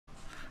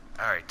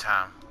Alright,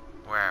 Tom.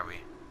 Where are we?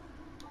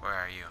 Where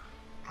are you?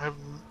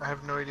 I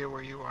have no idea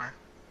where you are.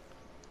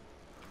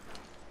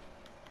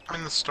 I'm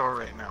in the store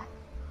right now.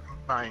 I'm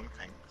buying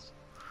things.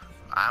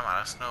 I'm on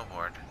a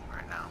snowboard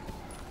right now.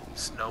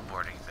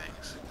 Snowboarding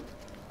things.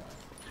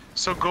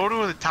 So go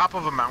to the top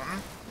of a mountain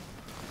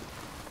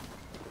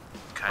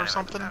Kind or of at the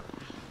something, top.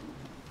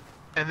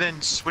 and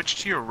then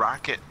switch to your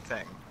rocket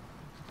thing.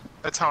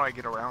 That's how I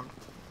get around.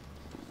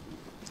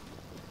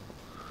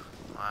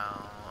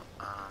 Well,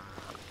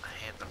 I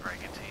hate to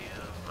break it to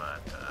you,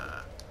 but,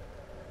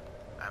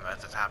 I'm at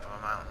the top of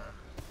a mountain.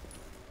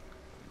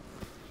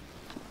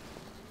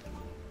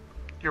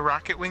 Your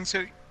rocket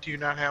wingsuit, do you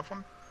not have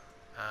one?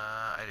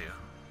 I do.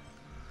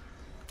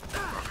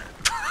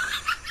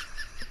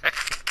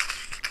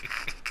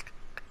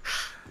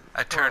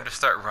 I turned to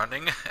start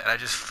running, and I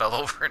just fell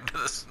over into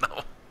the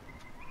snow.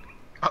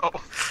 Oh,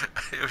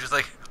 It was just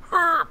like,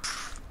 herp.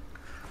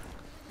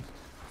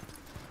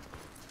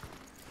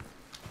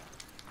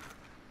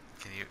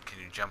 Can you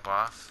jump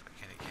off?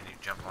 Can you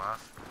jump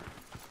off?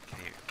 Can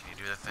you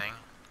do the thing?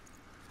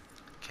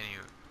 Can you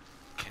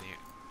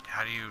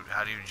how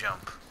do you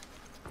jump?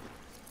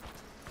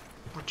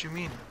 what do you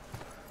mean?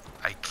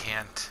 I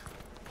can't.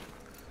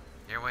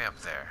 You're way up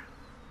there.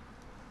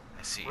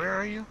 I see Where you.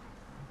 are you?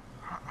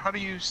 How do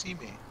you see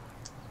me?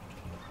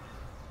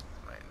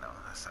 Wait, no,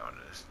 that's not what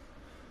it is.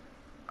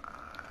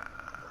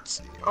 Let's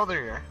see. Oh,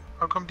 there you are.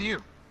 How come to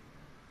you?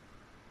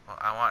 Well,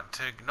 I want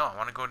to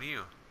go to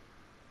you.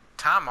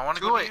 Tom, I want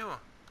to Do go it. to you.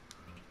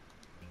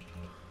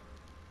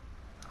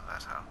 Oh,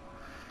 that's how.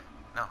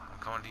 No, I'm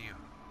going to you.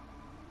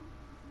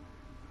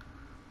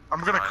 I'm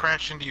gonna Fine.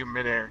 crash into you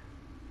midair.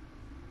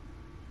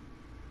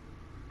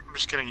 I'm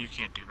just kidding, you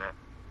can't do that.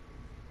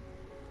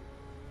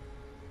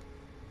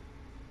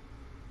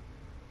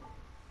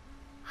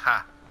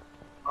 Ha!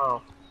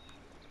 Oh,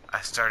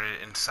 I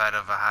started inside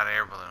of a hot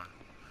air balloon.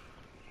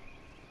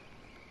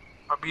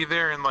 I'll be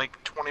there in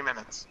like 20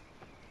 minutes.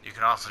 You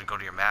can also go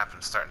to your map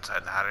and start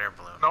inside the hot air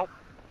balloon. Nope.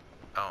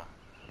 Oh.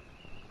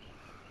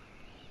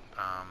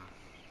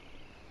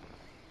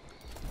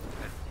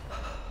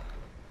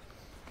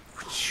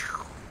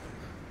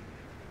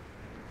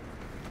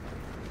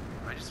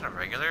 Am I just in a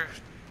regular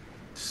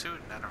suit,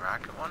 not a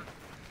rocket one?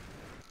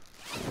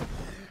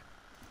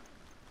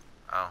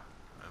 Oh,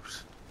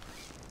 oops.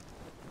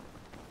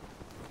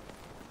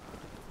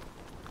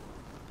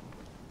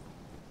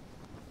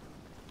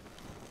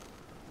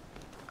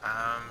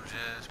 I'm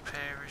just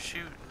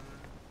parachuting.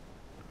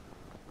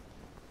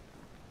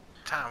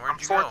 Tom, where'd I'm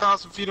you go?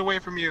 4,000 feet away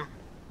from you.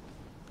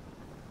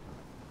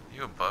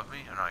 You above me?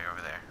 Oh no, you're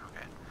over there.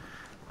 Okay.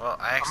 Well,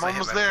 I actually hit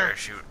almost my there.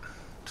 parachute,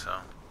 so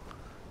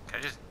can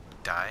I just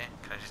die?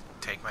 Can I just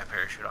take my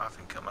parachute off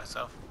and kill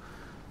myself?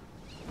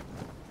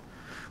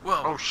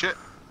 Whoa! Oh shit.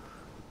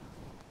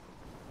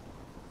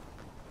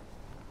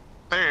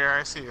 There you are,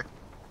 I see you.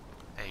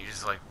 Hey, you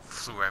just like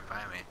flew right by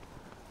me.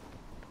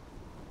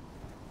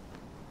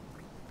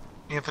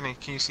 Anthony,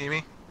 can you see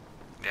me?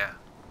 Yeah.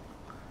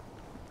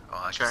 Oh,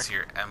 I can Check. see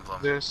your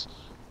emblem. This.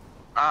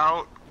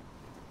 Out.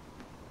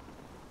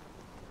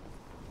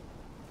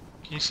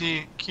 Can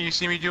you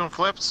see me doing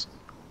flips?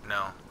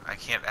 No, I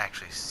can't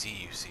actually see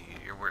you.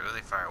 You're really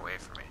far away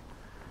from me.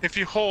 If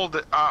you hold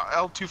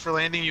L2 for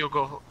landing, you'll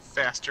go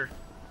faster.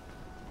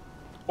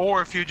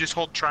 Or if you just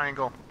hold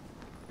triangle,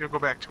 you'll go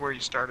back to where you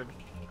started.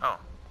 Oh,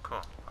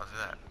 cool. I'll do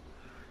that.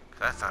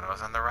 Cause I thought I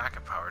was on the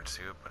rocket-powered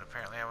suit, but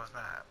apparently I was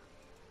not.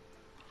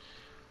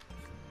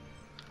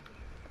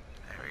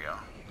 There we go.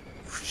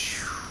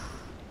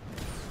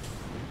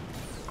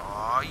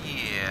 Oh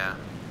yeah.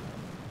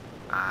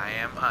 I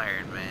am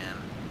Iron Man.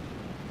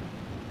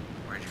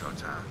 Where'd you go,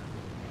 Tom?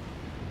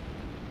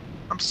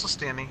 I'm still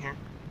standing here.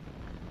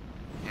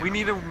 Yeah, We but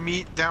need to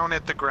meet down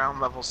at the ground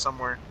level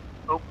somewhere.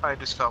 Oh, I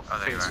just fell Oh,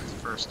 there you face are.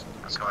 first.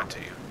 I'm coming to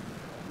you.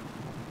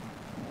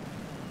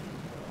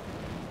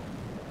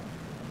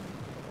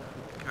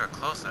 You are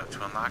close enough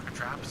to unlock a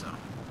drop zone.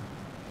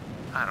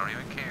 I don't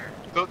even care.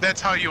 So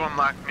that's how you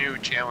unlock new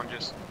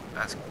challenges.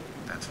 That's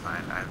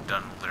fine. I've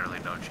done literally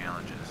no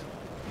challenges.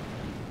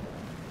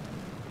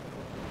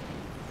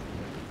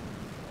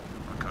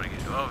 I'm coming to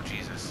get you. Oh,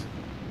 Jesus.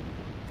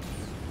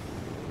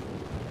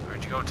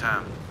 Where'd you go,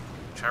 Tom?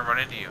 I'm trying to run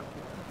into you.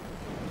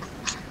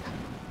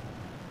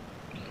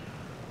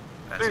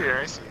 That's There you it.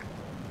 are, I see you.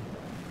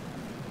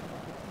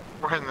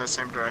 We're heading in the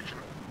same direction.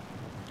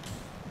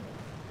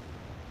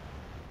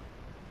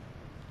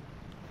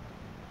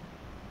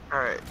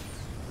 Alright.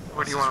 Where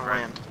What's do you this want to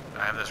red- land?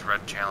 I have this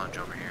red challenge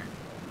over here.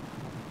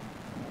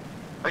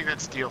 I think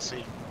that's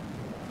DLC.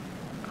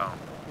 Oh.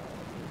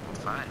 Well,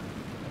 fine.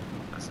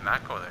 Let's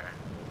not go there.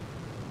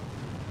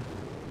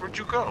 Where'd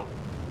you go?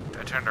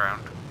 I turned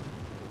around.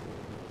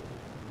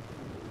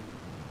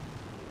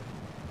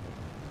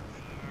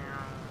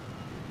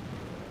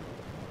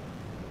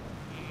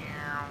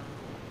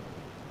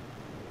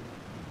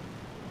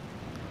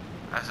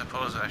 I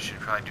suppose I should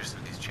probably do some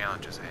of these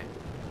challenges, eh?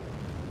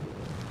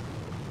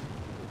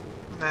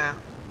 Nah.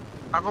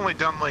 I've only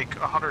done like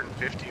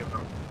 150 of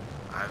them.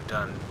 I've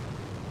done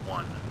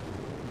one.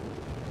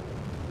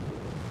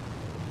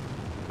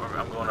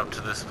 I'm going up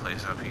to this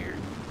place up here.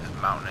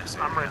 This mountainous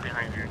area. I'm right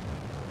behind you.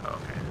 Oh,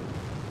 okay.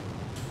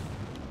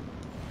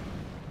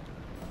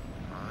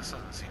 Well, this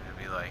doesn't seem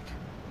to be like...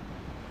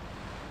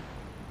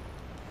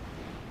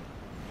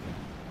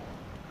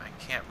 I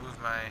can't move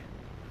my...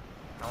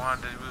 I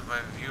wanted to move my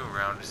view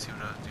around to see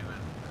what I was doing.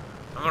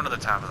 I'm going to the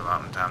top of the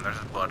mountain, Tom. There's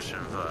a bunch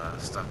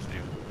of stuff to do.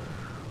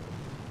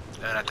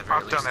 And at the very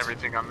I've least... done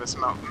everything on this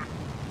mountain.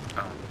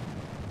 Oh.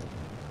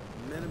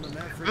 Minimum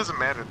effort, It doesn't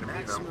matter to me though.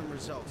 maximum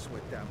results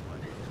with that one.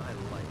 I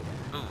like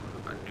that.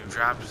 Ooh, a new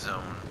drop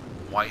zone.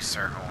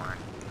 Weisserhorn.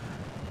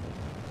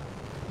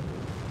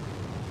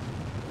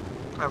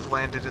 I've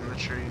landed in the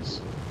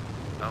trees.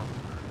 Oh,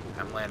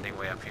 I'm landing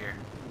way up here.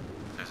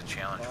 There's a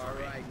challenge for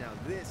me. Alright, now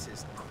this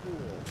is cool.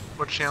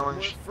 What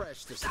challenge? Somewhere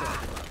fresh to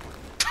start with.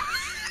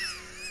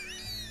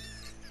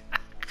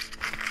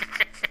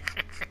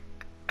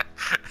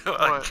 Well,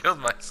 I What? killed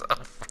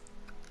myself.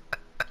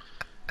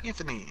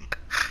 Anthony,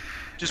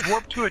 just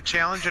warp to a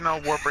challenge and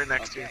I'll warp right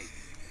next to you.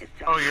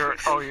 Oh, you're.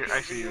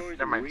 I see you.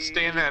 Never mind.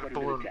 Stay in that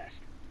balloon.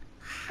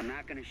 I'm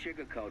not gonna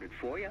sugarcoat it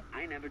for you.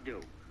 I never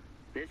do.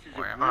 This is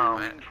Where a am I?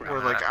 grueling trek.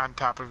 We're like on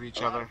top of each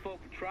A lot other. of folk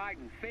have tried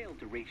and failed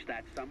to reach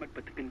that summit,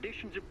 but the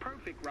conditions are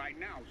perfect right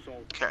now. So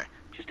Okay.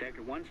 just take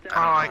it one step. Oh,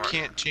 I know.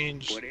 can't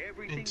change Put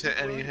everything into you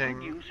learned anything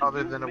with you, so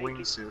other you'll than a make it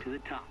wingsuit. to the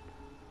top.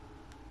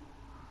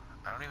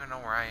 I don't even know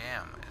where I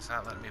am. It's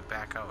not letting me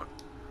back out.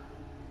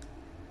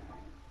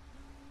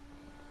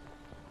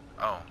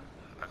 Oh,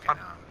 okay. I'm-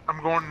 Now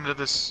I'm going into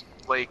this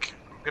lake.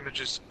 I'm gonna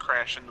just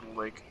crash into the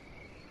lake.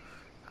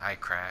 I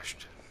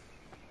crashed.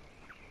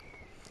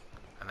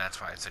 And that's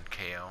why it said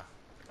KO.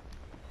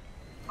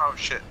 Oh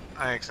shit!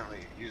 I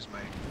accidentally used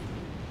my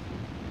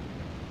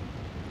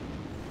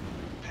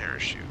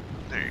parachute.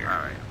 There you go.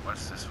 Alright,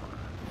 what's this one?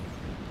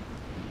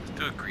 Let's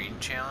do a green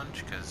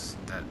challenge, because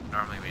that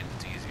normally means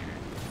it's easier.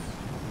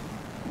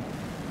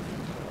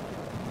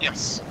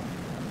 Yes.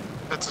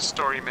 That's a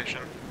story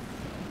mission.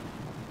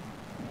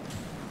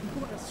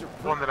 What a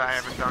surprise. One that I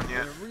haven't done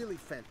yet. And a really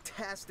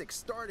fantastic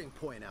starting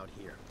point out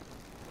here.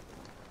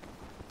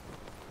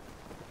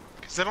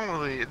 Because I don't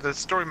really. The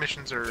story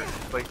missions are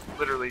like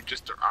literally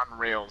just on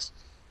rails.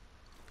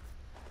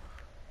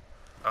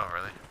 Oh,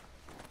 really?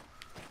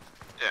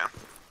 Yeah.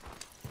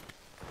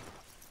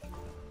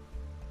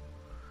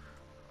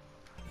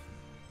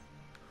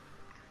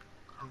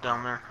 I'm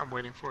down there. I'm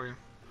waiting for you.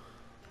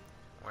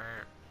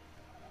 Where?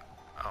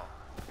 Oh,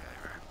 okay,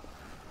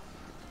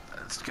 there.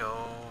 Let's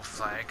go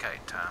fly a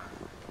kite, Tom.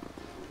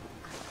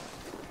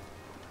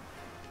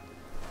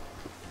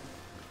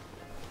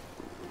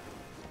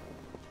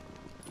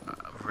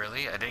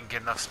 Really? I didn't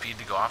get enough speed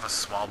to go off a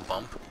small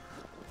bump?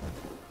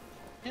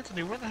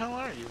 Anthony, where the hell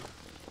are you?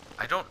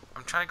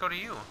 I'm trying to go to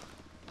you.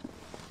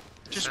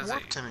 It Just says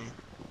warp that- to me.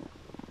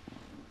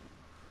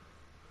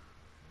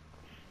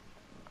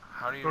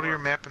 How do you Go to your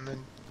warp? map and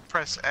then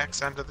press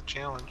X onto the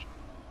challenge.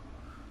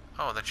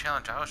 Oh, the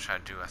challenge I was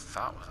trying to do I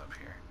thought was up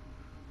here.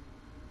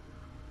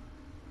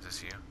 Is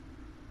this you?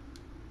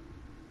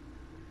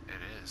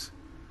 It is.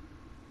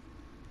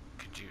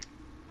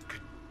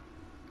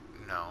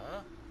 No?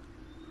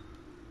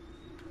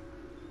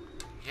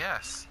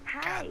 Yes.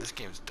 Hey. God, this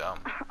game's dumb.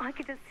 I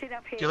could just sit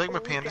up here Do you like my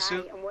all panda day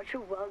suit? and watch the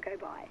world go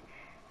by.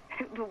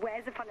 But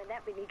where's the fun in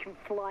that when you can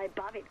fly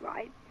above it,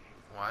 right?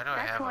 Why do I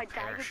That's have why a David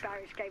parachute?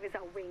 Barrage gave us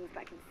our wings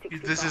back in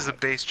 '65. This is a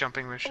base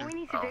jumping All mission. we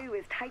need to Oh. do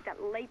is take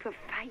that leap of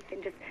faith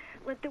and just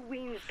let the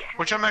winds carry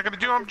Which I'm not gonna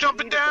us do, across I'm this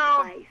jumping beautiful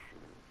down! place.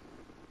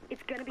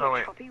 It's gonna be Oh, a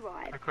wait. choppy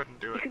ride. I couldn't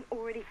do You it. can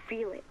already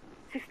feel it.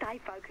 So stay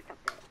focused up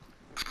there.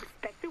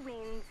 Respect the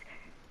winds,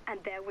 and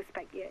they'll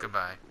respect you.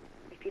 Goodbye.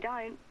 If you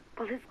don't,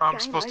 well, it's I'm game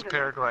supposed to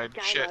over, paraglide.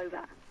 Game Shit.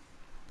 over.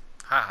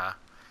 Haha.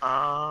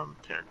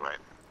 Paraglide.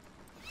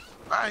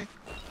 Bye.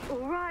 All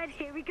right,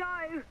 here we go.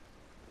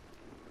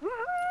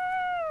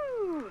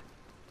 Woohoo!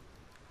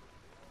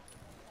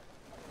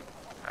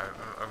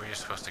 Are we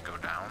just supposed to go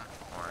down?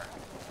 Or...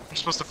 You're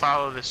supposed to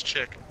follow this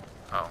chick.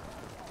 Oh.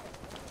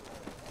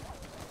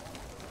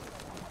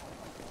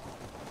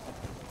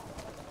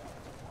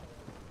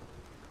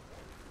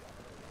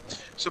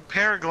 So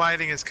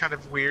paragliding is kind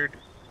of weird.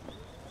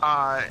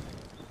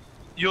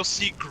 You'll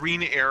see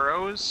green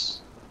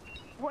arrows.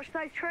 Watch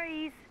those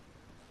trees.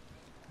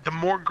 The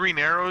more green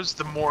arrows,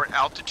 the more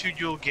altitude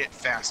you'll get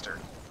faster.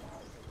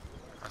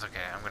 That's okay.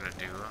 I'm gonna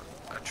do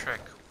a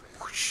trick.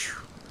 Whoosh.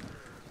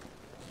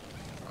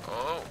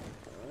 Oh.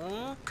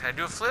 Ooh. Can I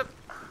do a flip?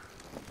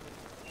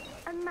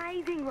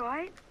 Amazing,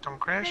 right? Don't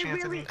crash, There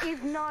Anthony. really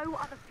is no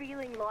other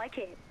feeling like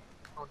it.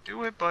 Don't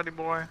do it, buddy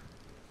boy.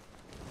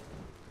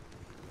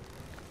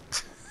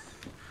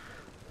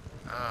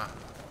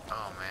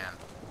 Oh man.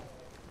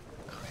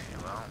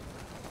 Okay, well.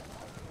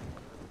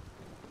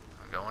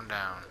 I'm going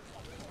down.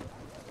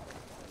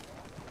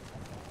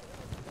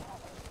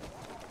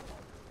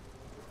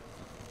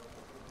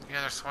 You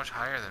guys are so much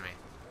higher than me.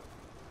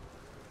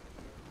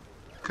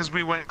 Because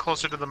we went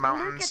closer to the Look at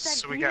mountains, that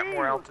so we got more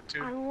view.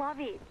 altitude. I love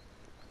it.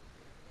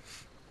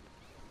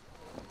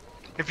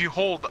 If you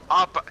hold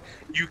up,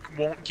 you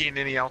won't gain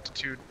any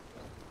altitude.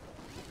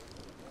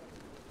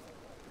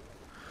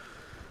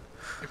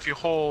 If you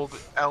hold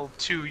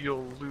L2,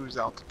 you'll lose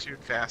altitude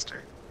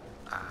faster.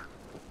 Ah.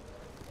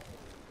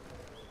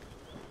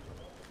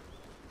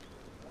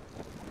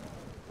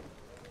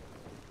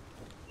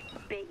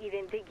 Bet you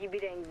didn't think you'd be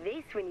doing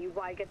this when you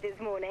woke up this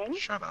morning.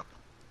 Shut up.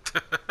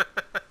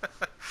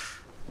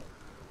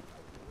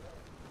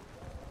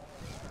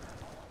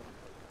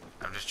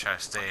 I'm just trying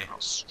to stay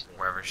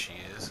wherever she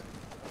is.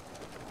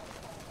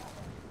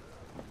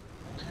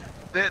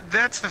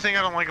 That's the thing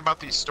I don't like about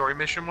these story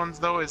mission ones,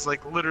 though, is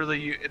like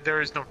literally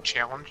there is no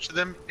challenge to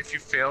them. If you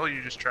fail,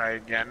 you just try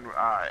again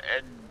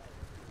and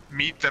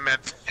meet them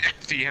at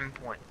the end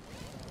point.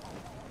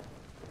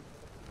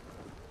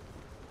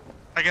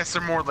 I guess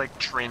they're more like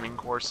training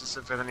courses,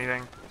 if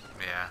anything.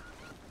 Yeah.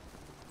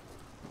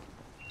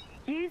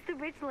 Use the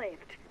ridge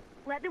lift.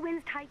 Let the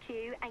winds take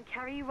you and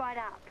carry you right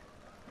up.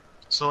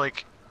 So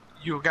like,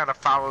 you gotta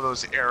follow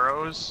those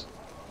arrows.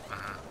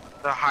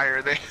 The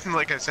higher they,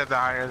 like I said, the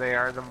higher they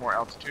are, the more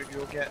altitude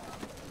you'll get.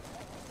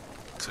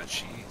 That's what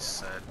she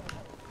said.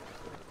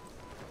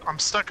 I'm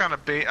stuck on a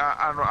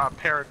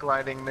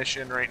paragliding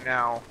mission right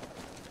now.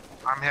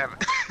 I'm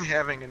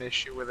having an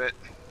issue with it.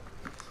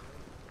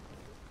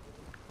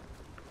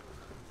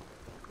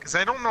 Because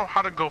I don't know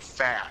how to go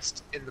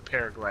fast in the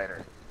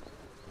paraglider.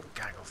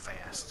 Gotta go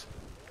fast.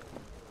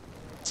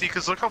 See,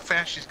 because look how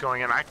fast she's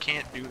going, and I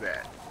can't do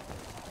that.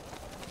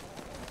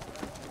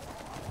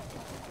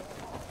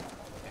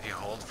 If you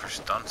hold for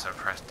stunts or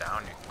press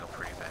down, you can go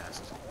pretty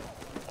fast.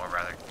 Or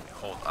rather,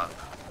 hold up,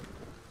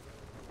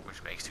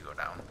 which makes you go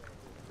down.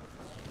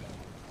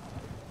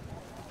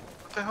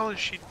 What the hell is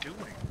she doing?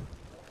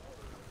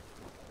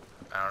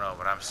 I don't know,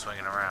 but I'm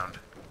swinging around.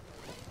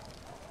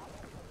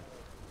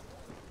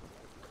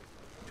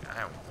 Dude,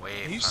 I am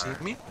way Can you far.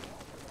 see me?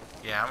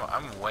 Yeah,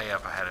 I'm way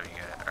up ahead of you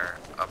guys, or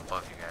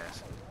above you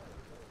guys.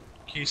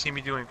 Can you see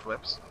me doing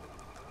flips?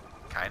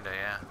 Kinda,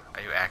 yeah.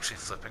 Are you actually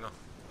flipping them?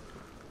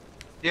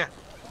 Yeah.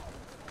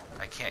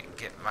 I can't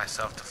get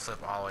myself to flip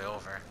all the way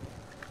over.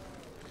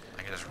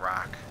 I can just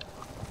rock.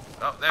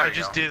 Oh, there we go. I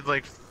just did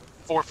like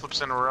 4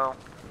 flips in a row.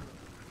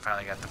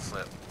 Finally got the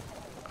flip.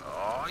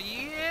 Oh,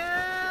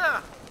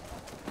 yeah!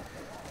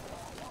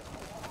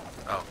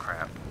 Oh,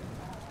 crap.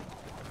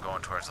 I'm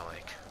going towards the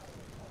lake.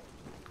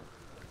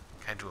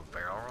 Can I do a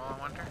barrel roll, I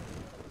wonder?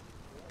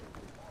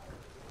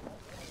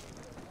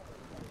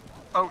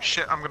 Oh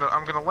shit, I'm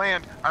gonna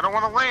land. I don't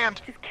wanna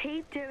land! Just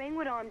keep doing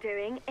what I'm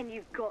doing and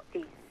you've got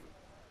this.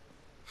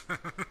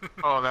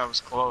 Oh, that was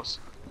close.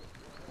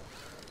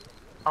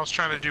 I was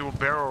trying to do a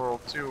barrel roll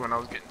too, and I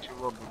was getting too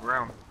low to the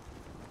ground.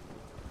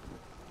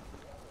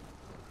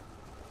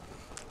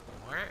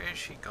 Where is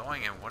she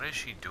going and what is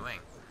she doing?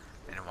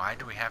 And why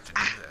do we have to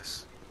do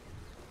this?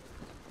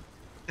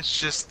 It's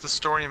just the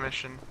story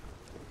mission.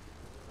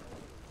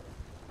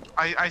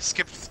 I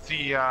skipped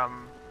the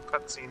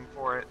cutscene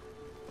for it.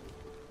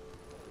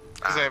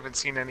 Because I haven't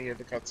seen any of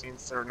the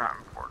cutscenes that are not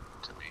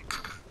important to me.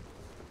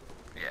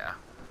 Yeah.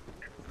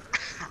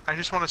 I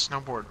just want to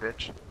snowboard,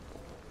 bitch.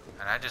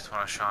 And I just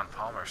want a Sean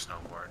Palmer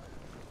snowboard.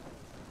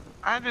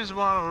 I just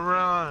want to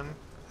run.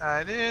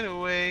 I did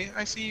away.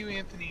 I see you,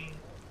 Anthony.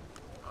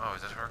 Oh,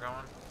 is this where we're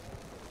going?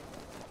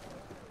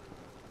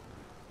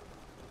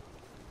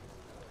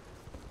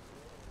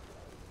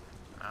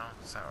 No,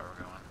 that's not where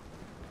we're going.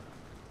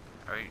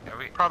 Are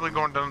we? Probably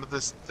going down to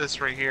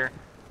this right here.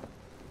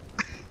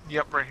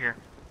 Yep, right here.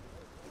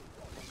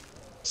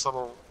 This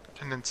little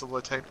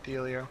peninsula type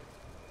dealio.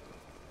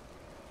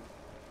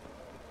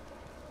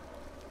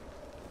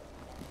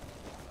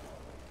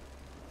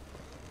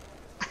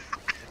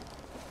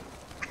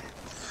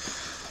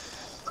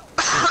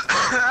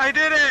 I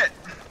did it!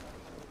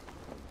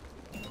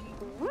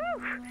 Woo!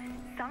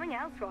 Something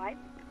else, right?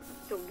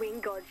 The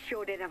wind gods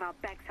sure did have our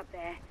backs up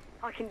there.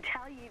 I can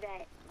tell you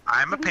that.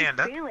 I'm a Didn't you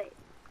panda. feel it?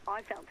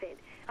 I felt it.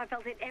 I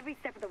felt it every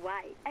step of the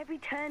way. Every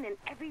turn and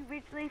every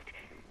ridge lift.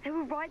 They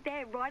were right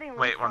there, riding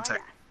alongside Wait, one sec.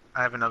 us.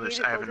 I have another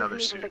Beautiful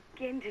doesn't suit. even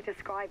begin to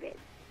describe it.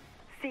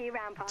 See you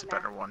around, It's a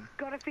partner. better one.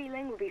 Got a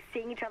feeling we'll be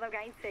seeing each other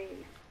again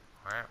soon.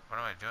 Where? What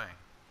am I doing?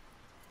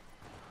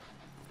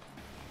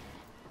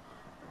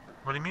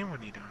 What do you mean, what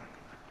are you doing?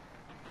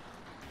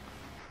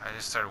 I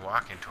just started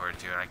walking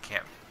towards you and I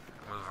can't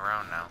move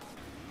around now.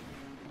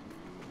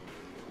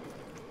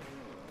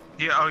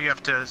 Yeah, oh, you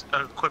have to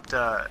equip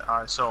the,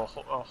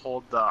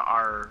 hold the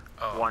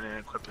R1 and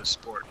equip the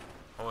sport.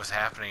 What was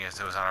happening is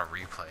it was on a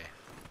replay.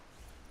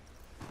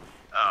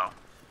 Oh.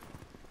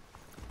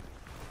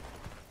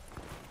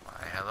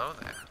 Why, hello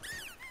there.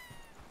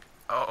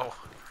 Oh.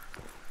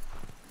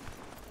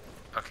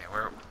 Okay,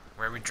 where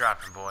are we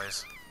dropping,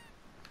 boys?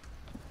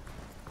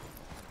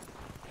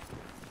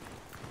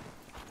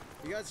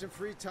 You got some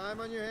free time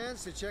on your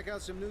hands to check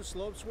out some new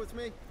slopes with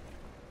me?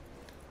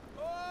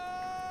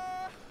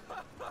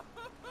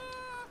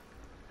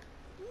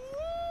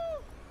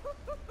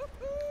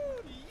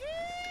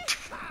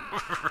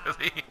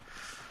 Really?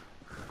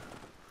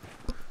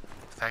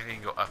 The fact that you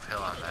can go uphill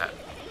on that.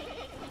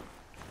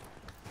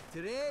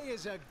 Today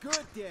is a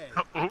good day.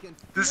 Oh, I can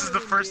this feel is the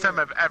it in first the time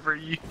air. I've ever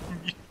used.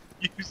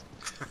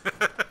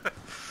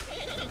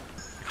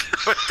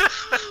 What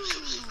the?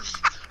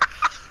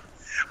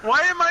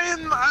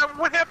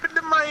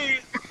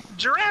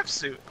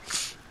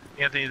 wingsuit.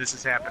 Anthony, this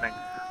is happening.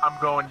 I'm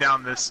going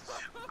down this.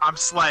 I'm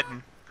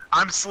sledding.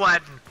 I'm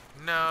sledding.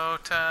 No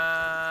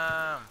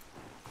time.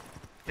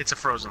 It's a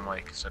frozen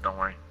lake, so don't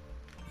worry.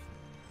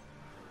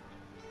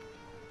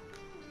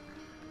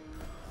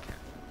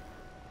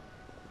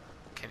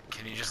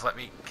 Can you just let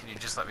me? Can you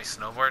just let me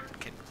snowboard?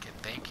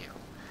 Thank you.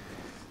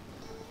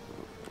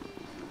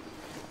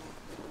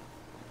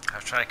 I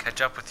was trying to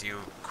catch up with you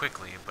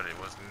quickly, but it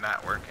was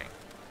not working.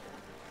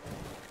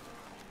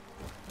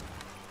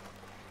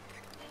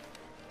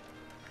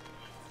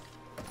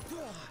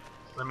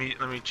 Let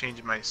me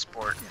change my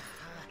sport.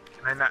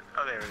 Can I not?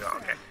 Oh, there we go.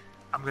 Okay.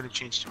 I'm gonna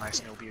change to my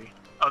Snow Beauty.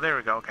 Oh, there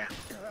we go. Okay.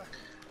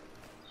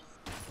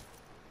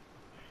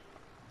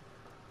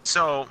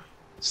 So,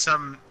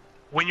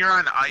 when you're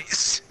on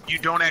ice, you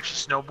don't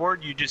actually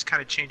snowboard. You just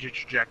kind of change your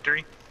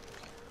trajectory.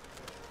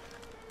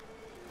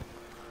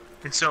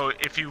 And so,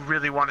 if you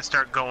really want to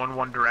start going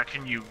one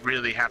direction, you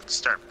really have to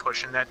start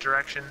pushing that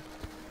direction.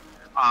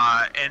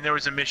 And there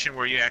was a mission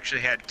where you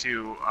actually had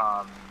to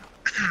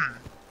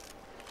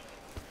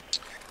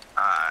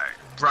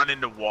run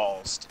into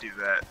walls to do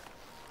that.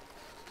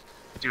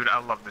 Dude, I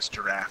love this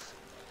giraffe.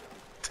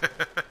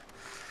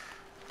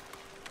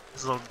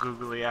 His little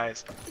googly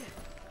eyes.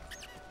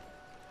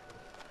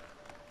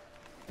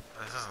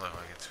 This doesn't look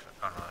like it's.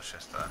 Oh no, it's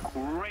just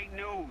Great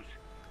news!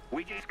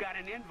 We just got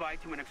an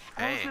invite to an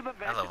exclusive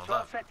event I leveled that's all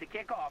up. set to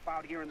kick off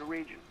out here in the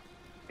region.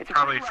 It's a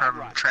Probably free from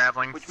ride,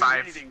 traveling which means 5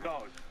 anything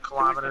goes.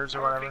 kilometers So or it's the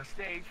whatever. perfect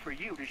stage for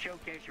you to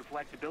showcase your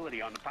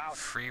flexibility on the powder.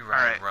 free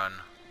ride Alright. run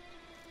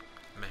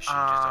mission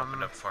just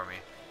opened up for me.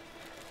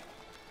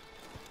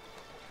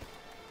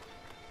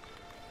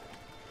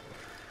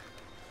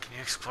 Can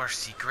you explore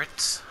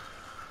secrets?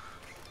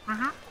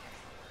 Mm-hmm.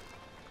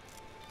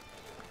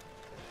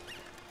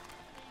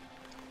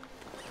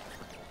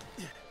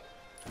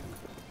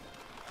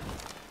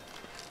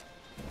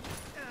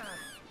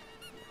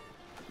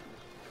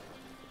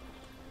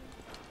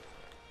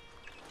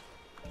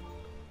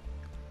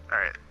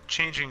 Alright,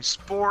 changing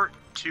sport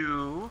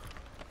to...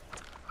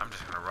 I'm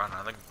just gonna run.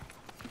 I think.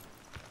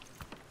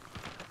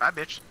 Bye,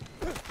 bitch.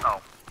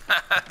 Oh.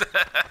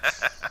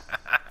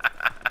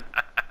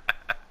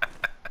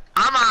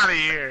 I'm out of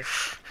here.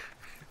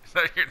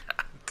 No, you're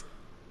not.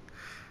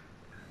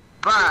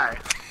 Bye.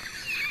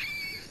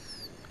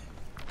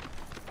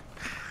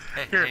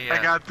 Hey, Here, hey,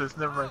 I got this.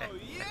 Never mind.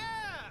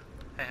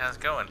 Hey, how's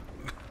it going?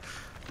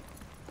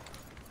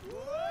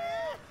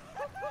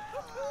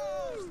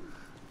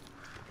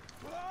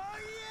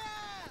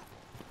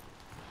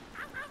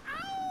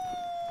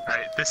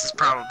 Alright, this is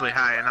probably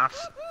high enough.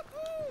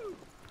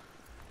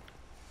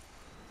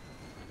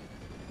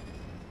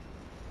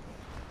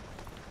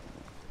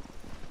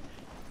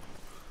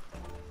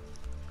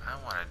 I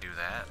want to do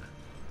that.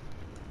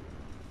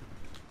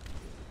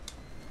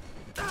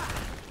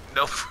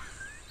 Nope.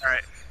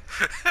 Alright.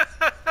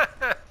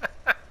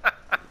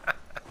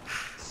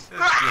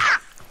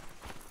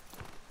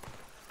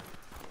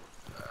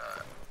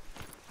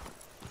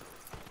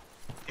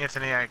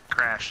 Anthony, I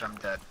crashed. I'm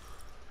dead.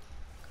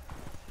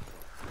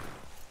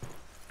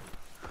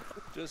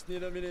 Just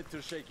need a minute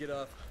to shake it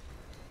off.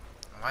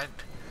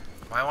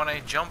 Why won't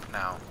I jump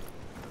now?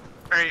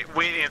 Alright,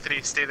 wait,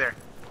 Anthony. Stay there.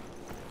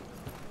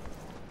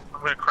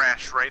 I'm gonna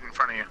crash right in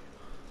front of you.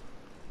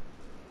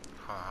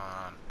 Hold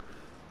on.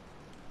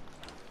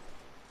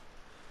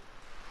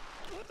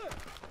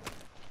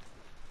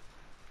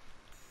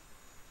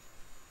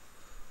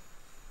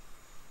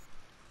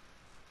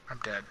 I'm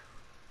dead.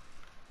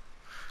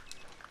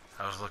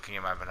 I was looking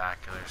at my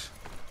binoculars.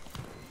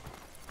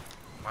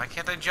 Why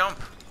can't I jump?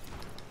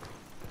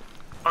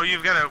 Oh,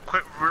 you've got to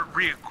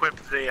re-equip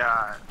the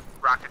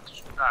rocket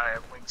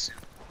wingsuit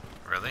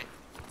Really?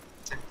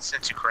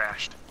 since you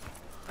crashed.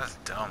 That's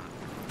dumb.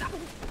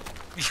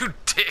 You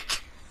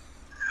dick!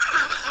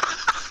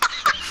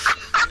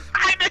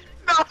 I didn't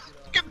know I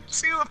could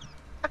do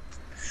that.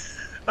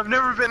 I've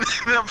never been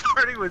in a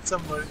party with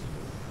somebody.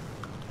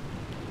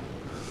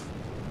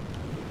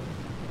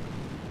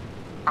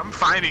 I'm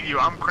finding you.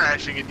 I'm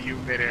crashing into you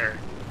midair.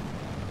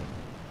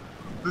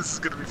 This is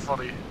gonna be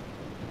funny.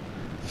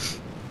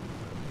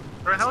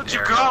 Where the hell did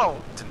you go?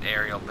 It's an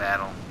aerial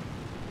battle.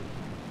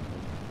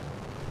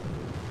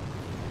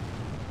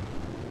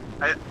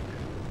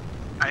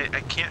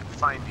 I can't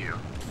find you.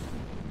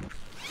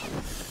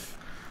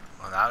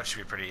 Well, now it should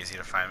be pretty easy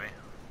to find me.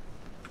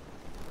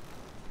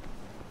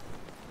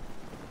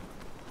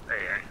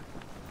 There you are.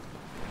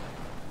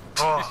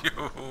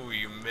 Oh,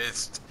 you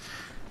missed.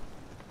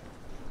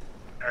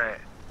 alright.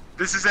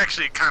 This is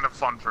actually kind of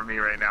fun for me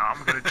right now.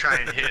 I'm gonna try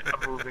and hit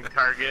a moving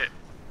target.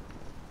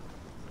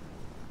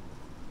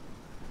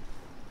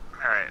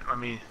 Alright, let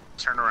me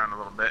turn around a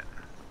little bit.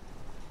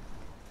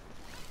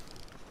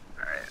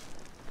 Alright.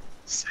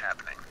 It's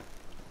happening.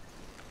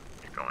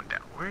 You're going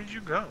down. Where did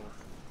you go?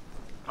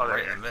 Oh, there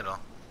Right you in the middle.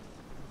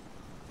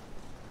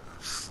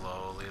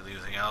 Slowly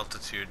losing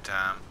altitude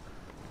time.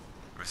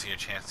 Ever see a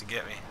chance to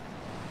get me?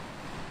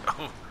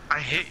 Oh, I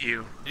hit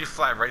you. you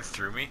fly right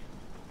through me?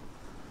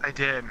 I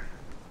did.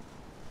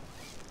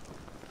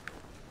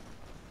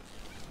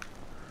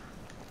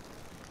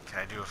 Can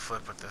I do a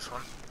flip with this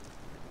one?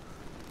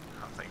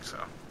 I don't think so.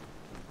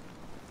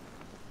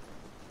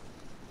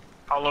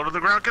 How low to the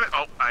ground can I?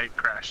 Oh, I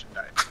crashed and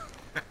died.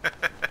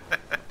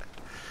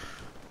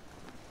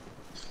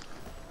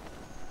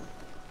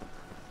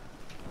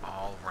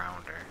 All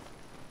rounder.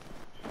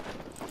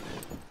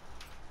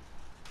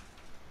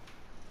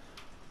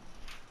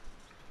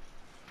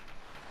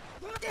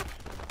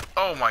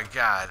 Oh my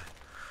god.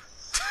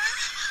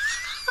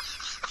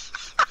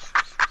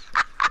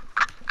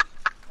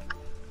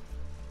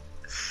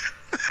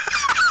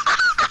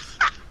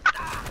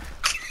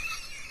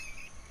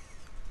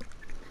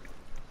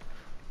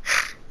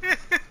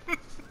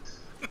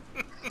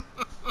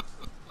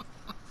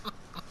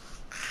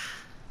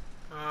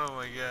 Oh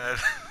my god.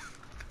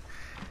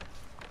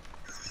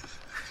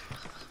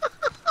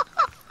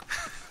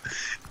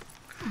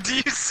 Do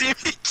you see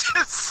me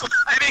just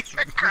sliding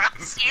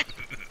across you?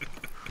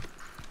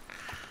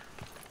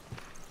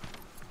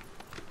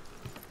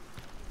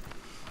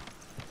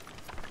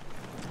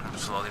 I'm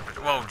slowly.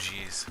 Whoa,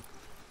 jeez.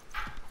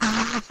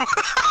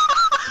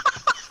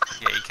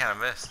 Yeah, you kind of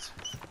missed.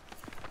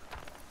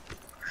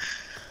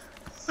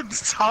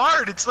 It's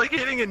hard. It's like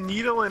hitting a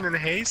needle in a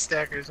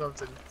haystack or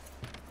something.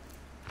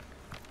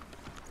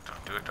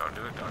 Don't do it, don't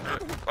do it, don't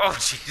do it. Oh,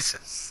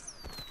 Jesus.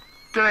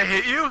 Did I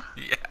hit you?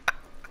 Yeah.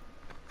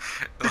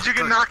 Did you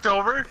get knocked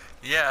over?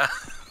 Yeah.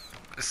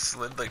 It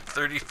slid like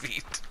 30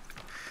 feet.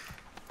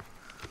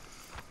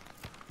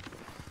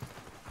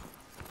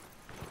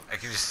 I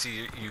can just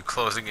see you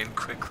closing in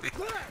quickly.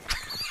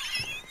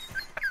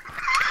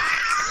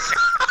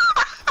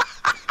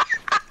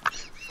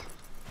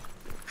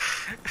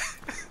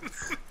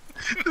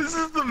 This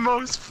is the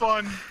most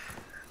fun.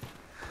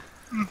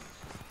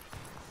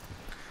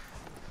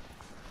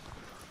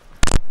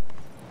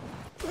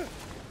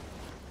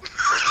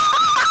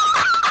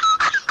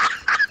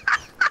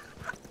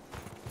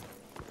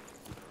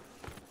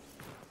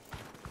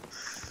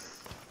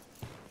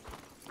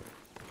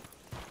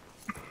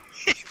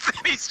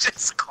 He's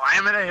just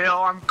climbing a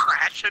hill. I'm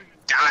crashing,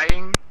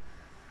 dying.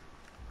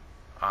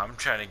 I'm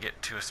trying to get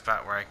to a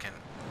spot where I can...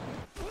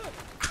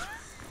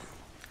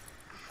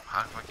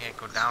 How come I can't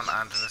go down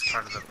onto this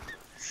part of the...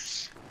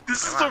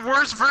 This is the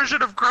worst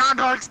version of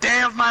Groundhog's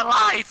Day of my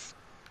life.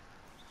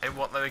 It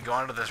won't let me go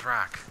onto this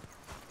rock.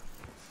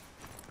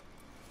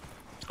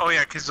 Oh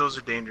yeah, because those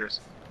are dangerous.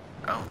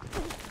 Oh.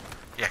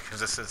 Yeah, because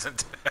this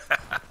isn't...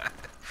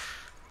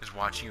 Just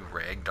watching you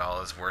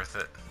ragdoll is worth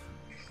it.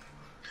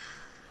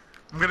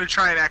 I'm gonna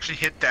try and actually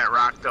hit that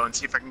rock though and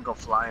see if I can go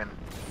flying.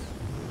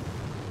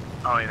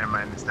 Oh, yeah, never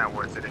mind. It's not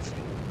worth it if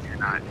you're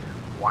not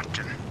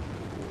watching.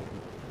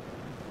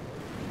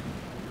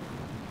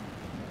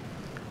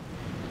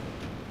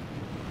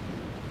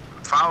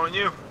 I'm following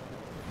you.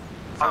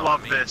 I Follow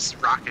love me. this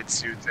rocket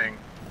suit thing.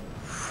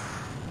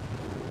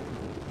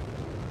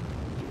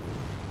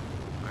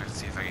 Let's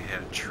see if I can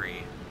hit a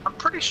tree. I'm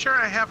pretty sure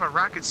I have a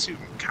rocket suit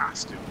and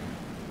costume.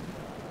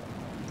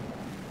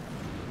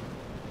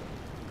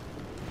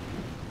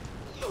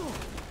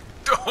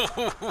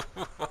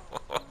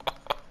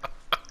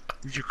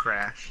 Did you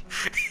crash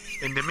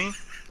into me?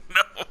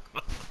 No.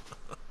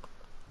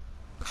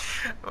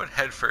 I went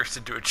head first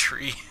into a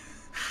tree.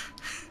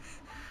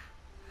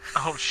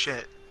 Oh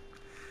shit.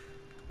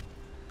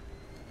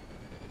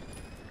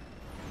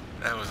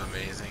 That was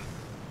amazing.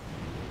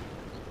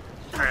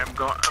 Alright, I'm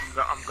gonna go.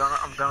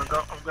 I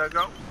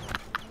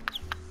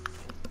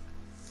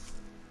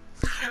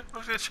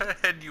was gonna try to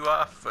head you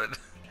off, but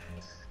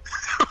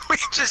We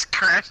just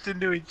crashed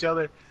into each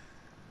other.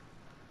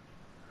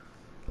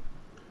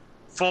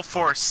 Full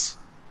force.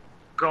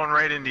 Going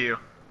right into you.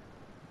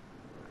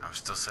 I'm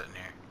still sitting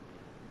here.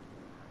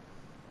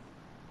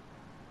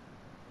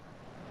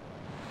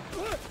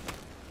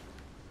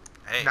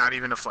 Hey, Not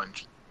even a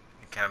flinch.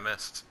 you kind of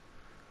missed.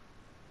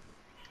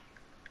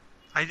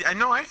 I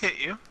know I hit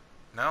you.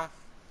 No?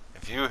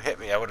 If you hit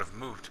me, I would have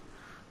moved.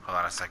 Hold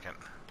on a second.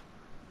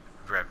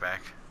 I'll be right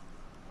back.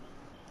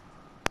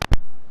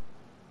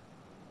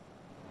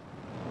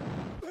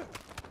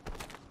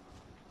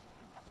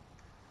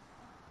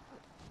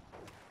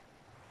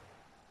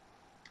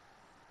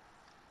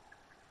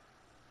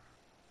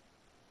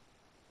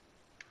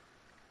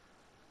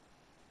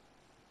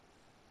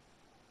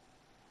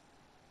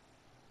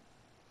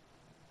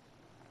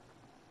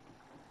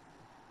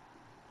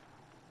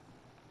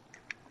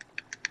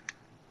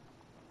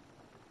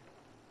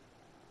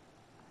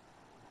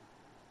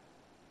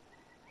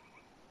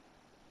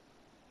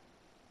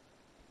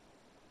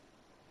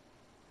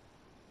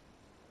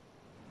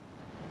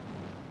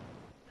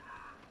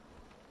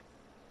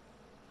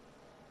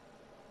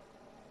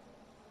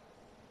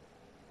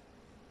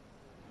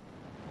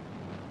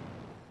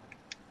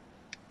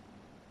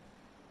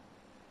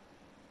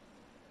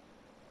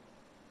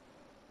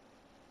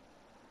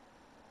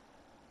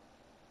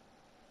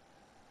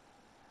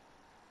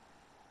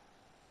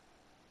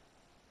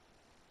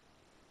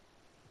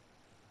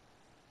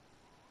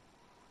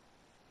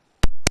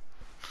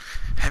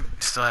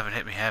 Still haven't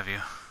hit me, have you?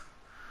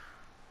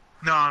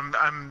 No,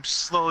 I'm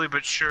slowly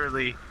but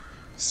surely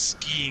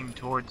skiing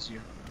towards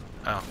you.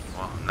 Oh,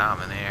 well, now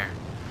I'm in the air.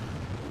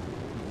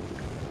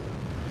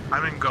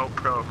 I'm in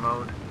GoPro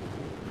mode.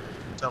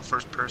 Still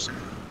first person.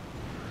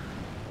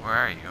 Where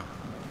are you?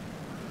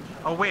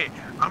 Oh wait,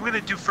 I'm gonna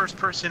do first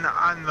person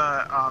on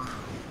the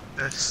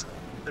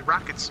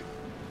rocket suit.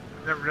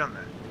 I've never done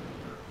that.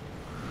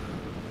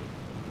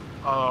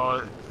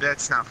 Oh,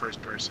 that's not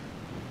first person.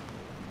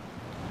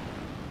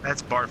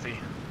 That's Barfy.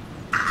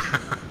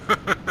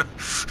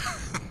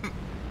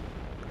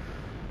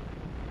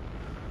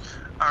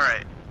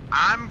 Alright,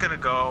 I'm gonna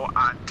go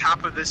on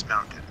top of this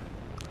mountain.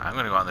 I'm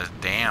gonna go on this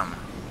dam.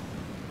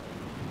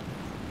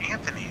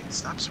 Anthony,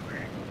 stop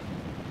swearing.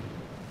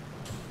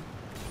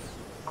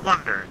 I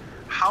wonder,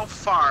 how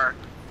far,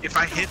 if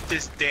I hit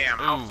this dam,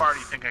 how Ooh. far do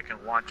you think I can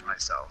launch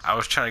myself? I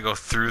was trying to go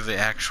through the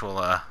actual,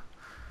 The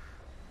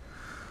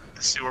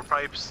sewer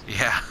pipes?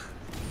 yeah.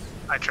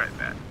 I tried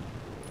that.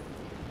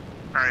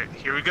 Alright,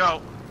 here we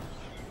go.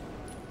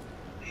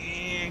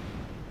 Eh,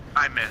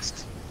 I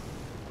missed.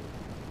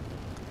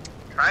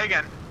 Try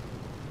again.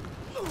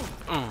 Ooh.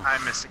 I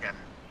missed again.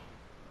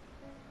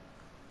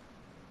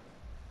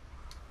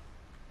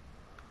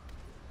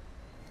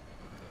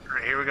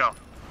 Alright, here we go.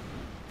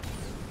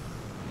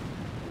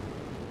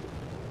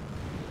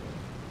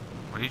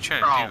 What are you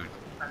trying to do?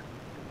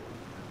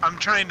 I'm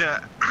trying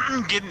to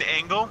get an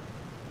angle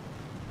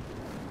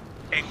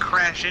and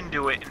crash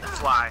into it and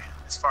fly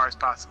as far as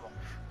possible.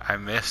 I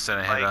missed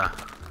and I hit Like,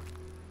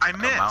 I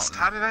missed. mountain.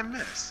 How did I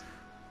miss?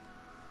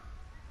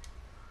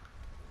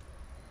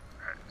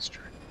 Alright, let's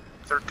try.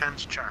 Third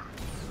time's a charm.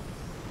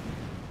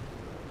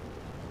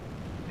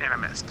 And I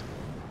missed.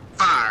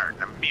 Fired.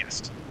 I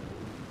missed.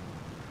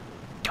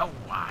 Oh,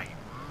 I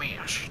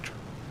missed.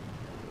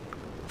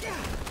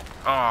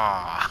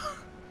 Oh.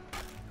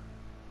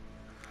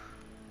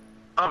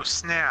 Oh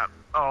snap!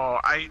 Oh,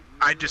 I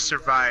just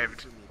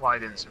survived. Well, I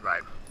didn't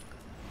survive.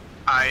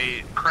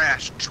 I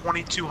crashed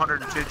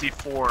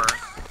 2,254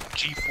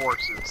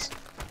 G-forces.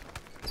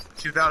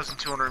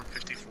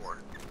 2,254.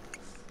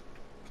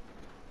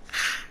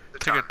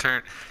 Took a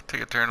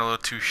turn a little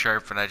too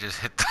sharp and I just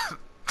hit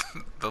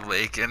the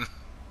lake and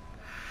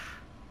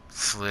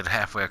slid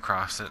halfway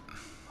across it.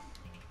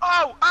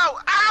 Oh! Ow!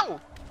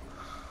 Ow!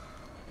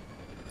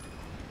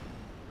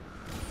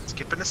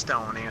 Skipping a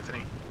stone,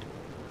 Anthony.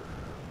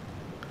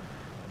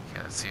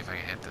 Okay, let's see if I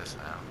can hit this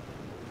now.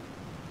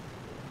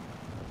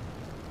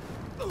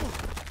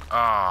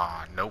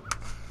 Oh, nope.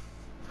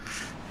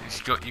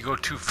 You go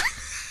too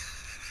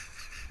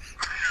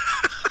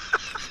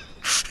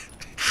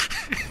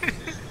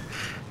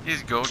you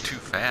just go too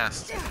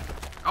fast.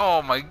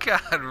 Oh my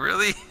god,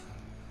 really?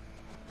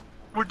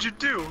 What'd you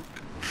do?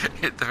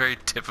 Hit the very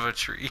tip of a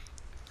tree.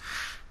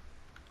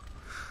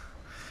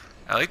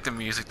 I like the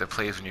music that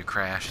plays when you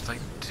crash. It's like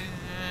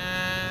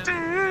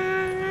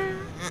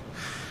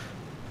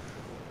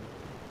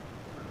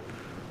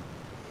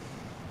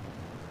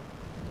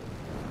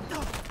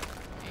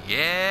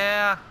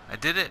yeah, I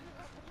did it.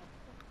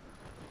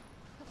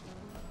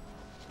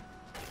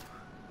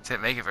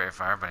 Didn't make it very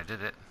far, but I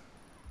did it.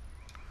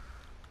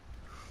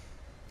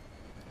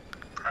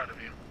 Proud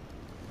of you.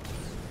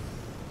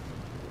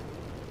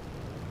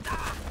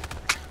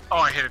 Oh,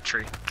 I hit a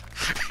tree.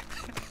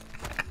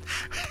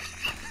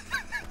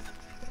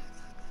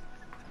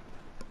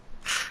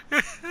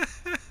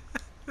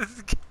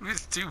 This game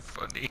is too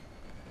funny.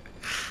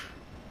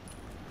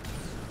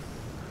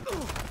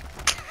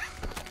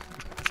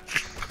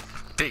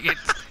 Dang it.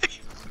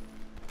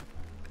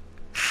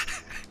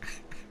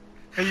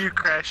 Are you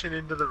crashing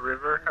into the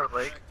river or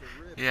lake?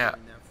 Yeah.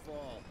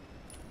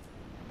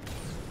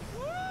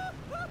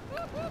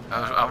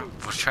 I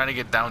was trying to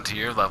get down to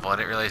your level. I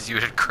didn't realize you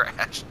had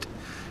crashed.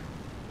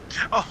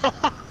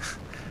 Oh.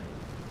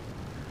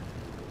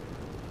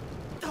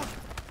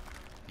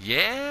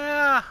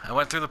 Yeah! I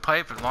went through the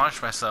pipe and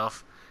launched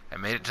myself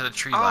and made it to the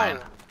tree line.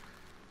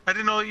 I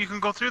didn't know that you can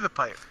go through the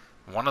pipe.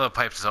 One of the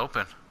pipes is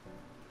open.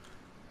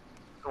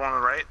 The one on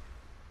the right?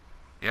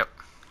 Yep.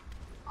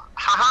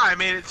 Haha, I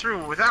made it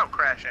through without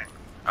crashing.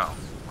 Oh,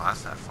 well,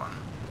 that's not fun.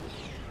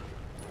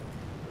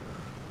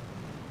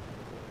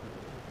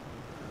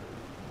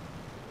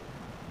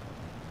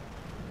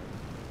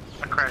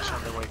 I crashed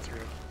on the way through.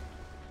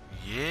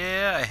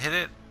 Yeah, I hit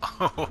it.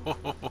 How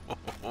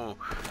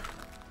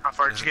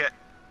far did you get?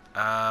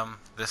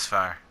 This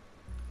far.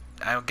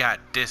 I got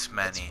this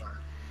many.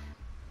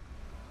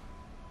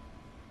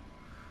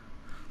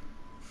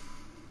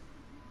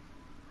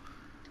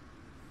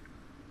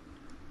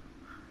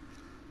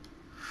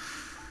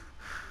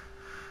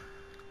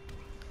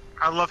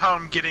 I love how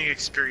I'm getting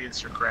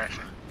experience for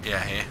crashing. Yeah,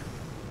 hey.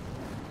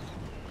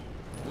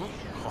 Ooh,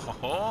 ho, ho,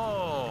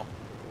 ho.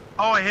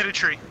 Oh, I hit a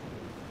tree.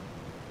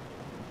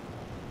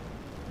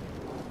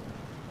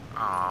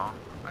 Aw,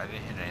 I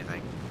didn't hit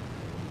anything.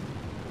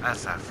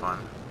 That's not fun.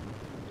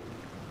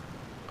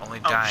 Only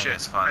Oh dying shit,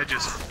 is fun. I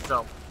just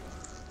fell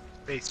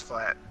face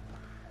flat.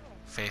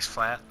 Face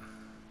flat.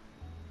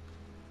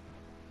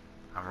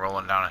 I'm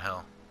rolling down a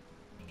hill.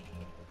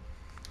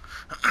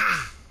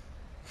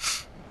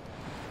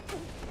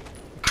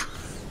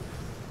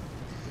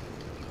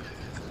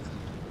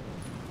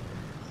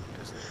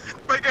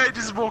 I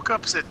just woke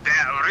up and said,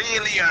 that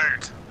really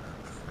hurt.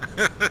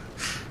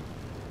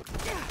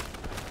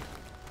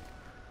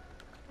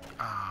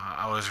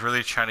 I was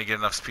really trying to get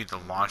enough speed to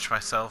launch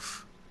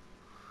myself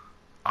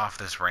off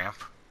this ramp.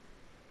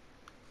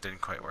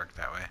 Didn't quite work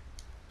that way.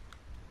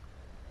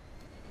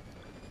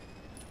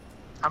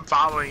 I'm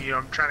following you.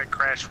 I'm trying to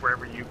crash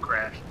wherever you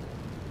crash.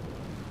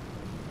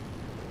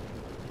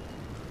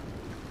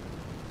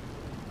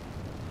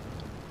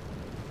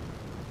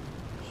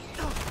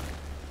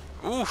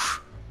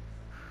 Oof!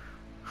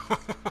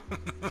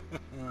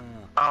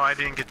 Oh, I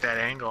didn't get that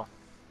angle.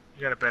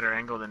 You got a better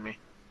angle than me.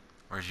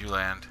 Where'd you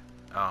land?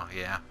 Oh,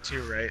 yeah. To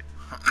your right.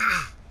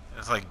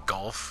 It's like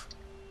golf.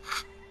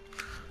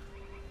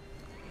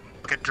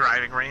 Like a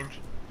driving range,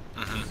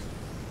 Mm-hmm.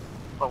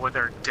 but with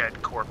their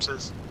dead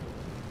corpses.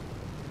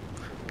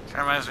 That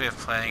reminds me of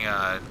playing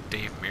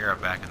Dave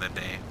Mirra back in the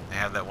day. They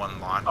had that one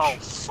launch. Oh,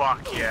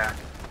 fuck yeah.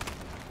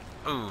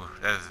 Ooh,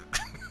 that's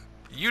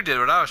you did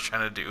what I was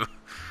trying to do.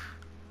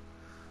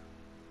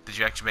 Did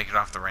you actually make it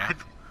off the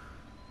ramp?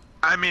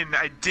 I mean,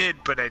 I did,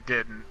 but I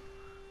didn't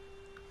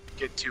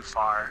get too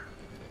far.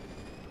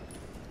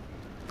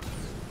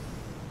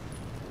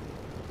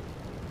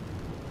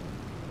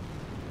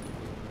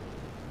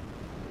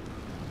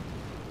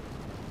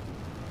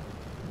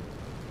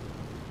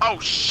 Oh,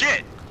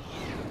 shit!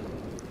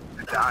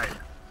 I died.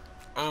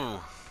 Ooh.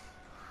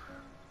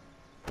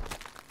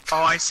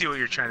 Oh, I see what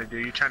you're trying to do.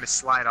 You're trying to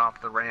slide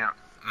off the ramp.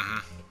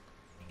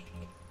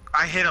 Mm-hmm.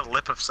 I hit a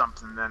lip of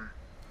something then.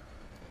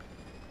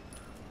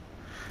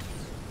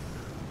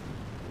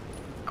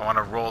 I want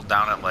to roll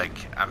down it like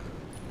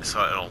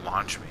so it'll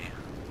launch me.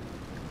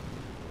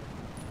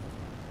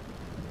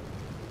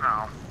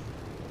 Oh.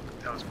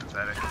 That was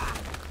pathetic.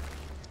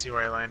 See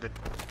where I landed?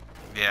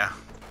 Yeah.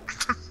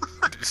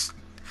 Just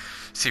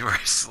see where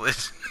I slid.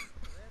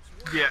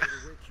 Yeah.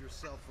 Wake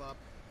yourself up.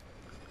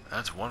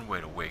 That's one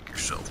way to wake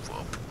yourself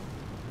up.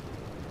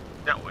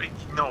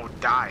 No,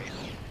 die.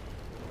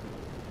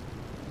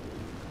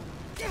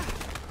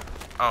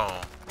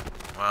 Oh,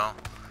 well,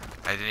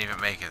 I didn't even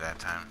make it that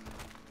time.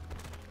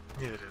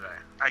 Neither did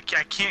I.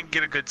 I can't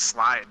get a good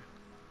slide.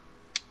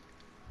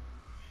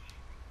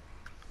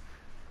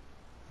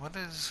 What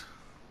is...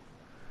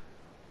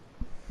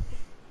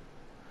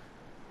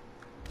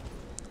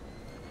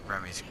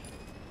 Remy's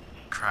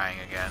crying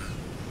again.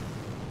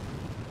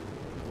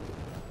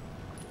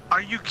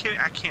 Are you kidding?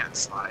 I can't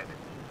slide.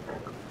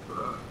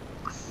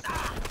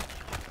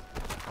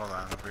 Hold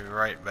on, I'll be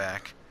right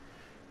back.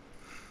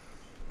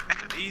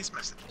 Look at these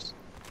messages.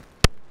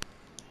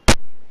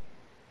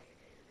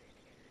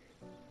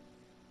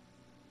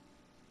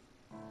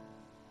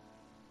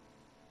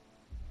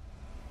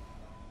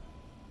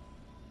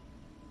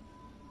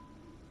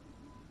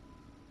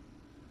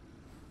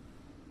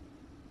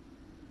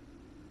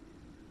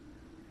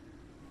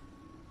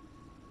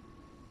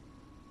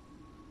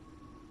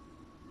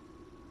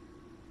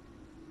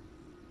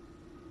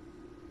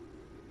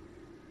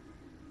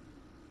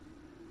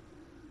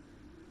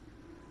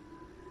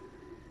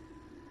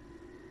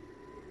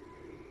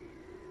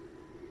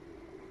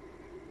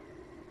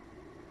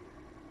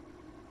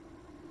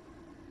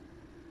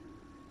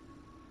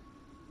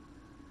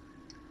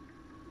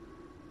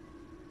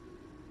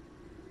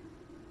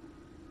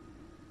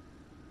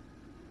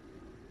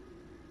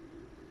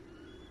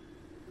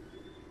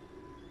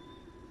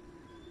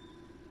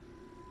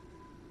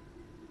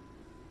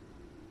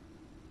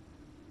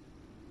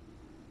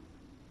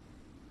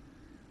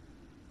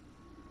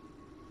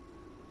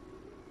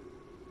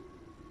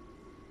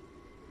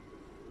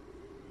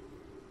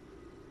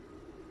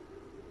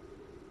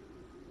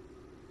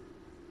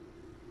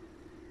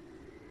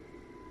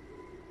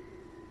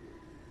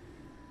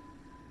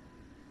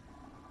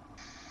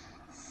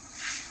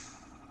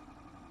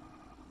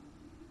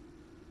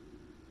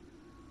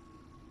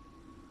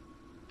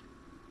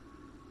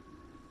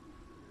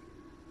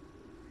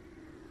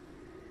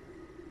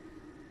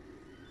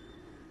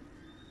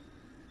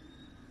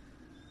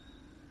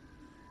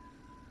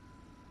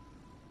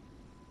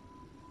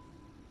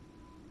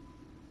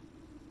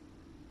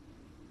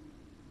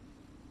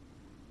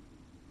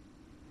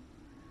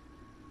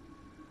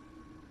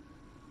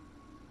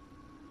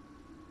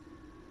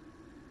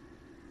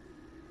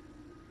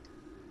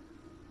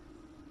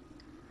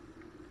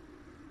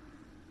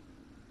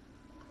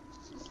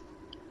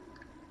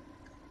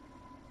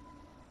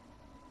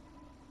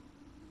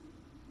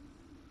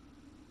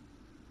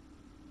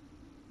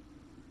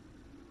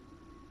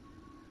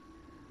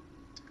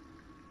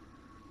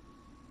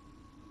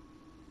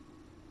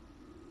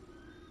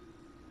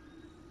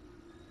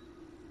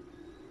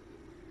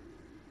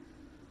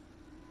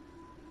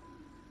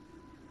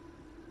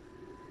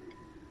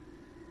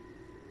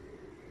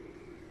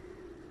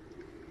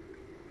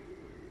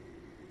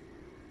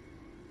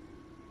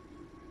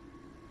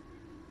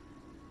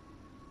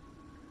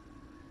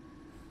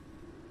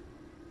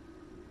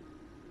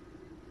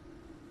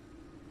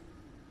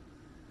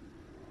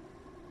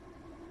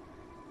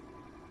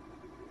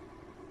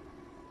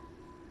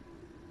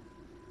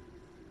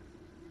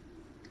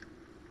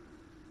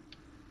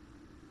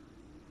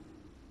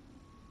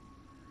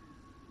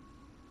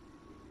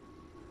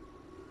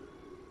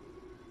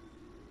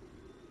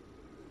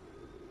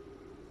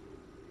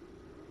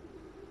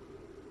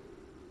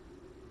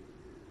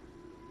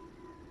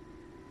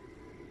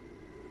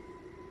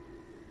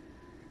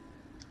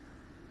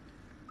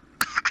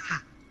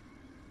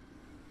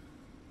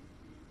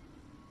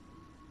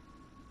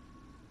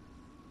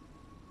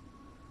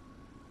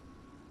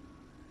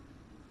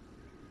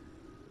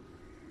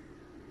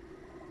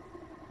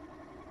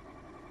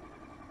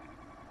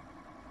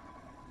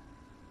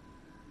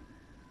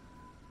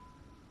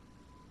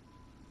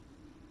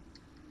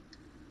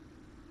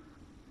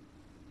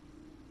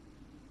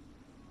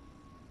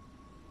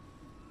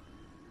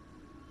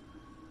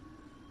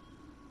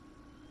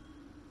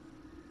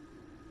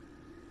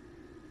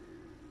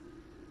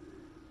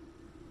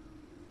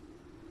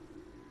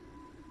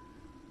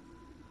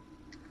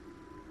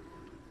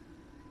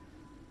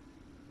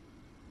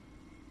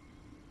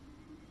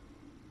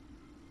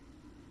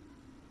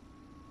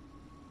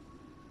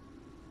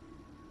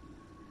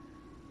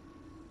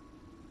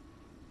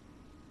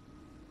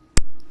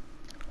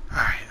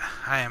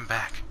 Hi, I'm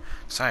back.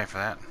 Sorry for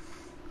that.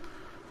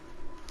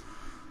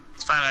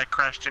 It's fine, I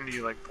crashed into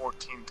you like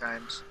 14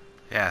 times.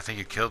 Yeah, I think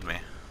you killed me.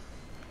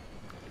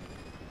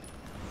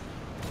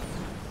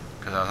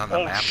 Because I was on the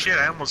Oh map. shit,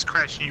 I almost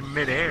crashed into you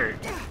mid-air.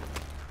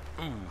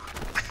 Ooh.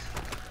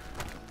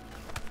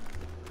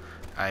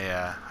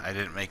 I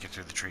didn't make it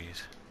through the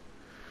trees.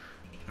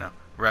 No.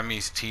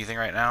 Remy's teething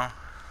right now.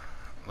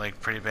 Like,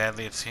 pretty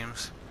badly, it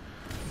seems.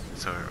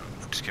 So,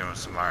 we're just giving him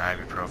some more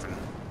ibuprofen.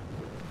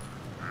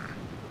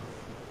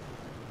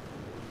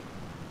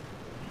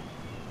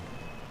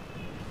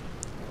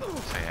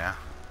 So, yeah.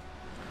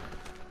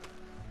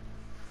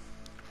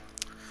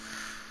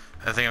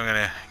 I think I'm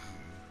gonna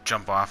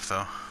jump off,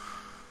 though.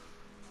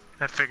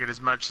 I figured as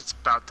much. It's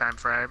about time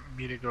for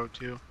me to go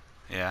too.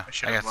 Yeah. I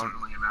should have loaded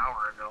like an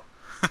hour ago.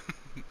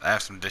 I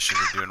have some dishes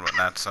to do and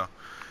whatnot, so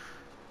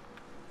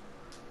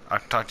I'll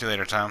talk to you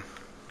later, Tom.